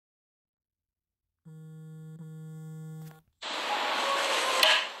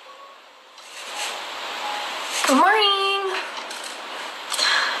Good morning!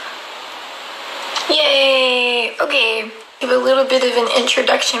 Yay! Okay, give a little bit of an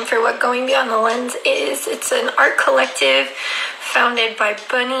introduction for what Going Beyond the Lens is. It's an art collective founded by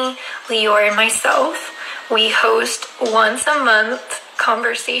Bunny, Lior, and myself. We host once a month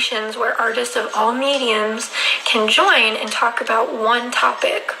conversations where artists of all mediums can join and talk about one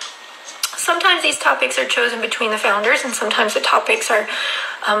topic. Sometimes these topics are chosen between the founders, and sometimes the topics are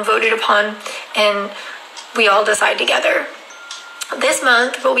voted upon and we all decide together. This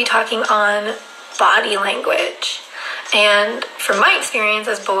month we'll be talking on body language. And from my experience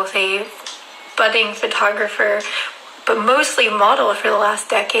as both a budding photographer, but mostly model for the last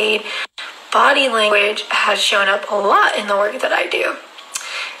decade, body language has shown up a lot in the work that I do.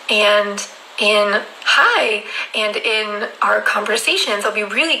 And in our conversations, I'll be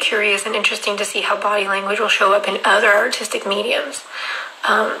really curious and interesting to see how body language will show up in other artistic mediums.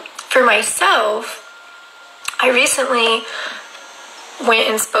 For myself, I recently went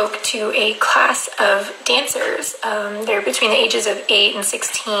and spoke to a class of dancers. They're between the ages of 8 and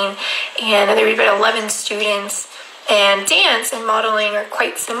 16, and there were about 11 students. And dance and modeling are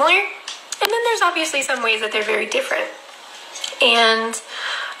quite similar. And then there's obviously some ways that they're very different. And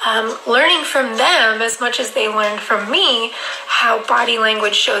learning from them as much as they learned from me how body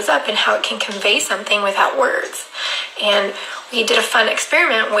language shows up and how it can convey something without words. And we did a fun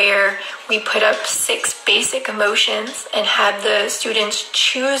experiment where we put up 6 basic emotions and had the students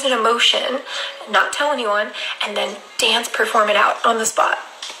choose an emotion, not tell anyone, and then dance perform it out on the spot.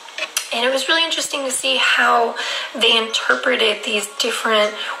 And it was really interesting to see how they interpreted these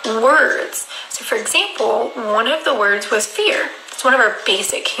different words. So for example, one of the words was fear. It's one of our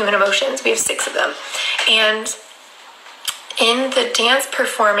basic human emotions. We have 6 of them. And in the dance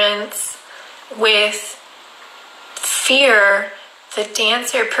performance with fear, the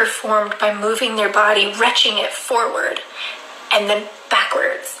dancer performed by moving their body, retching it forward, and then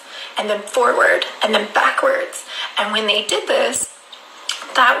backwards, and then forward, and then backwards. And when they did this,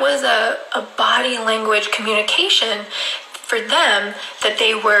 that was a body language communication for them that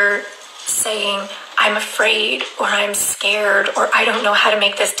they were saying, I'm afraid, or I'm scared, or I don't know how to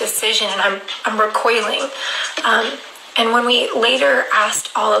make this decision, and I'm recoiling. And when we later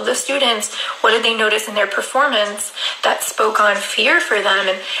asked all of the students what did they notice in their performance that spoke on fear for them,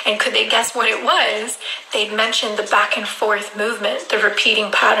 and could they guess what it was, they'd mentioned the back and forth movement, the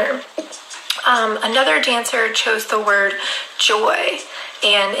repeating pattern. Another dancer chose the word joy,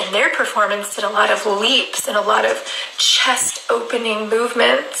 and in their performance did a lot of leaps and a lot of chest opening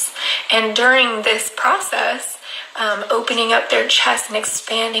movements. And during this process, opening up their chest and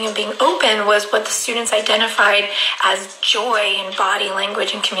expanding and being open was what the students identified as joy in body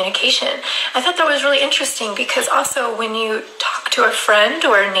language and communication. I thought that was really interesting because also when you talk to a friend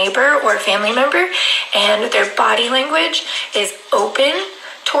or a neighbor or a family member and their body language is open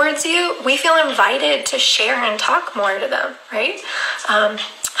towards you, we feel invited to share and talk more to them, right?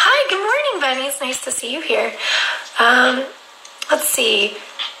 Hi, good morning, Benny. It's nice to see you here. Let's see.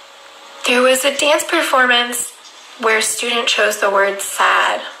 There was a dance performance where a student chose the word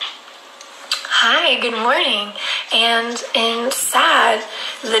sad. Hi, good morning. And in sad,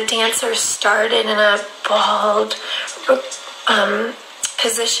 the dancer started in a bald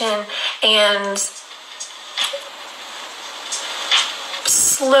position and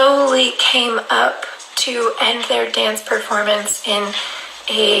slowly came up to end their dance performance in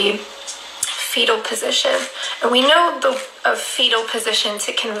a fetal position. And we know a fetal position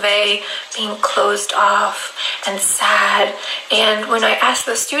to convey being closed off and sad. And when I asked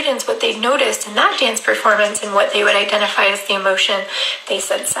the students what they noticed in that dance performance and what they would identify as the emotion, they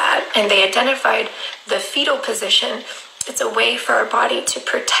said sad. And they identified the fetal position. It's a way for our body to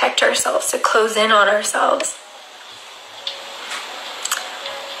protect ourselves, to close in on ourselves.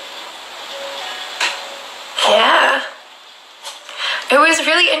 Yeah. It was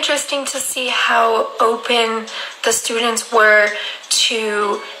really interesting to see how open the students were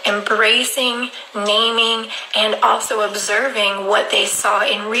to embracing, naming, and also observing what they saw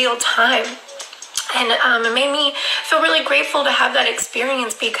in real time. And it made me feel really grateful to have that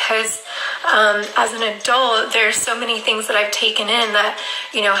experience because as an adult, there's so many things that I've taken in that,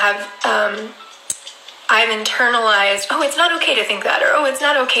 have I've internalized, oh, it's not okay to think that, or oh, it's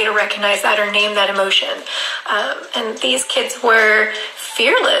not okay to recognize that or name that emotion. And these kids were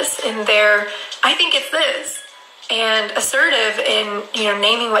fearless in their, I think it's this, and assertive in,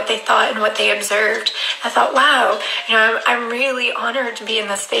 naming what they thought and what they observed. I thought, wow, I'm really honored to be in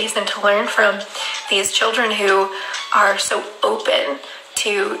this space and to learn from these children who are so open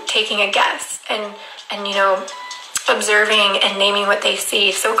to taking a guess and observing and naming what they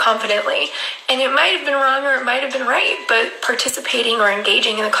see so confidently. And it might have been wrong or it might have been right, but participating or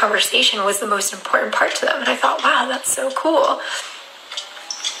engaging in the conversation was the most important part to them. And I thought, wow, that's so cool.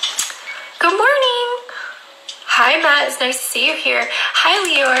 Good morning. Hi, Matt. It's nice to see you here. Hi,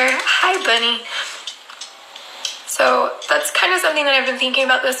 Lior. Hi, Bunny. So that's kind of something that I've been thinking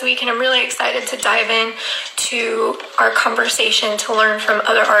about this week, and I'm really excited to dive in to our conversation to learn from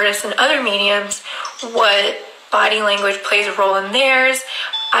other artists and other mediums what body language plays a role in theirs.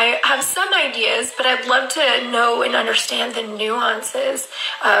 I have some ideas, but I'd love to know and understand the nuances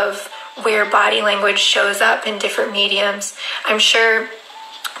of where body language shows up in different mediums. I'm sure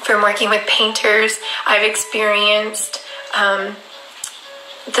from working with painters, I've experienced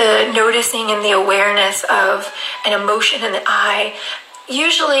the noticing and the awareness of an emotion in the eye.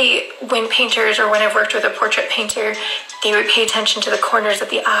 Usually when painters, or when I've worked with a portrait painter, they would pay attention to the corners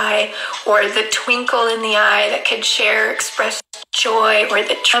of the eye, or the twinkle in the eye that could share, express joy, or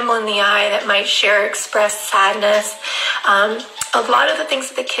the tremble in the eye that might share, express sadness. A lot of the things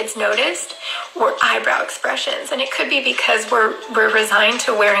that the kids noticed were eyebrow expressions, and it could be because we're resigned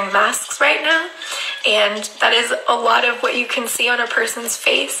to wearing masks right now, and that is a lot of what you can see on a person's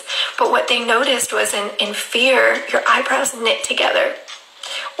face. But what they noticed was in fear, your eyebrows knit together,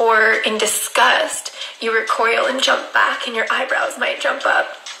 or in disgust, you recoil and jump back, and your eyebrows might jump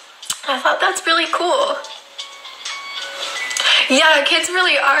up. And I thought, that's really cool. Yeah, kids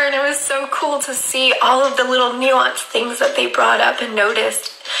really are, and it was so cool to see all of the little nuanced things that they brought up and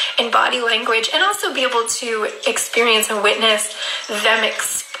noticed in body language, and also be able to experience and witness them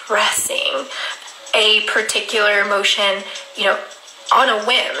expressing a particular emotion, you know, on a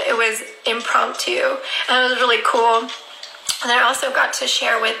whim. It was impromptu, and it was really cool. And I also got to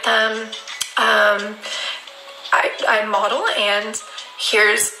share with them, I model, and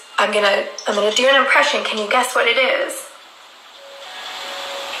I'm gonna do an impression. Can you guess what it is?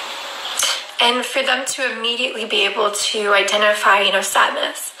 And for them to immediately be able to identify,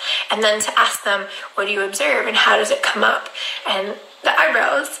 sadness, and then to ask them, what do you observe and how does it come up? And the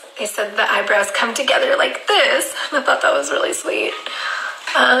eyebrows, they said the eyebrows come together like this. I thought that was really sweet.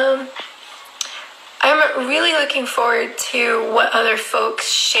 I'm really looking forward to what other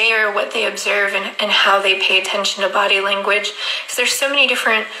folks share, what they observe, and how they pay attention to body language. Because there's so many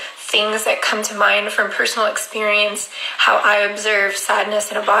different things that come to mind from personal experience, how I observe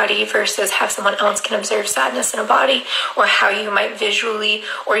sadness in a body versus how someone else can observe sadness in a body, or how you might visually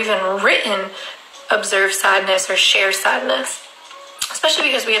or even written observe sadness or share sadness. Especially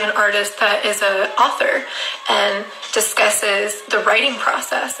because we have an artist that is an author and discusses the writing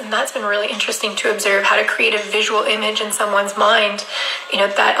process, and that's been really interesting to observe, how to create a visual image in someone's mind,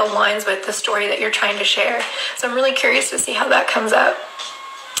 that aligns with the story that you're trying to share. So I'm really curious to see how that comes up.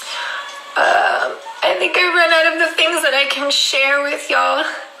 I think I run out of the things that I can share with y'all.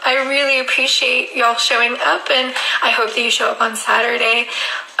 I really appreciate y'all showing up, and I hope that you show up on Saturday.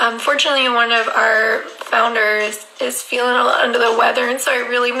 Unfortunately, one of our founders is feeling a lot under the weather, and so I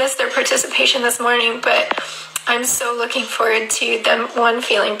really missed their participation this morning, but I'm so looking forward to them, one,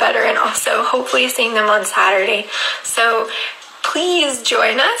 feeling better, and also hopefully seeing them on Saturday. So please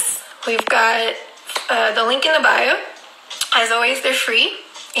join us. We've got the link in the bio. As always, they're free,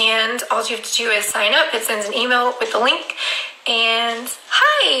 and all you have to do is sign up. It sends an email with the link. And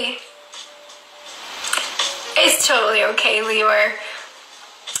hi! It's totally okay, Lior.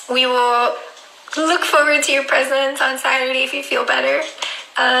 We will look forward to your presence on Saturday if you feel better.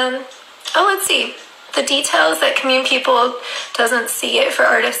 Let's see. The details that Commune People doesn't see it for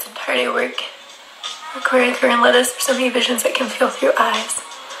artists and party work. Recording through and let us for so many visions that can feel through eyes.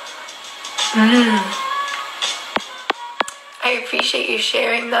 I appreciate you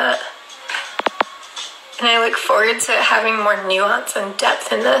sharing that. And I look forward to having more nuance and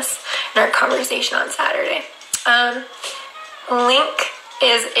depth in this in our conversation on Saturday. Link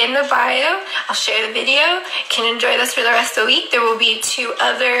is in the bio. I'll share the video. You can enjoy this for the rest of the week. There will be 2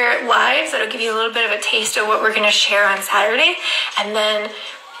 other lives that'll give you a little bit of a taste of what we're going to share on Saturday. And then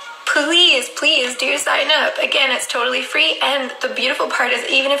please do sign up. Again, it's totally free. And the beautiful part is,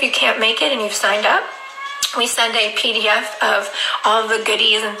 even if you can't make it and you've signed up, we send a PDF of all the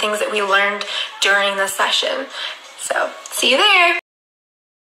goodies and things that we learned during the session. So, see you there.